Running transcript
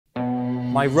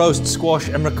My roast squash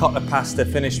and ricotta pasta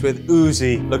finished with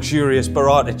oozy, luxurious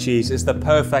burrata cheese is the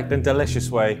perfect and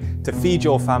delicious way to feed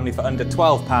your family for under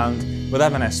 £12 with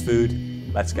M&S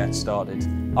food. Let's get started.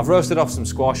 I've roasted off some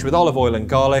squash with olive oil and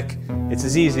garlic. It's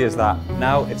as easy as that.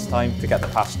 Now it's time to get the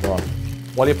pasta on.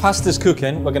 While your pasta's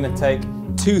cooking, we're going to take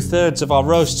 2/3 of our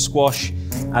roast squash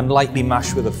and lightly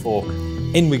mash with a fork.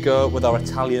 In we go with our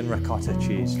Italian ricotta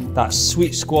cheese. That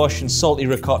sweet squash and salty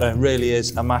ricotta really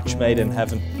is a match made in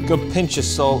heaven. Good pinch of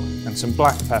salt and some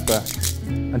black pepper.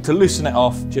 And to loosen it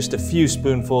off, just a few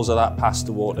spoonfuls of that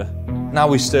pasta water. Now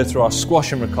we stir through our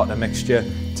squash and ricotta mixture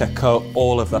to coat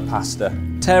all of the pasta.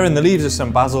 Tear in the leaves of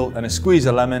some basil and a squeeze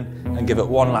of lemon and give it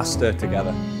one last stir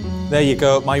together. There you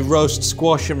go, my roast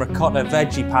squash and ricotta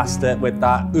veggie pasta with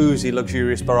that oozy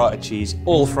luxurious burrata cheese,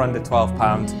 all for under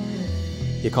 £12.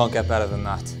 You can't get better than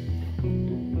that.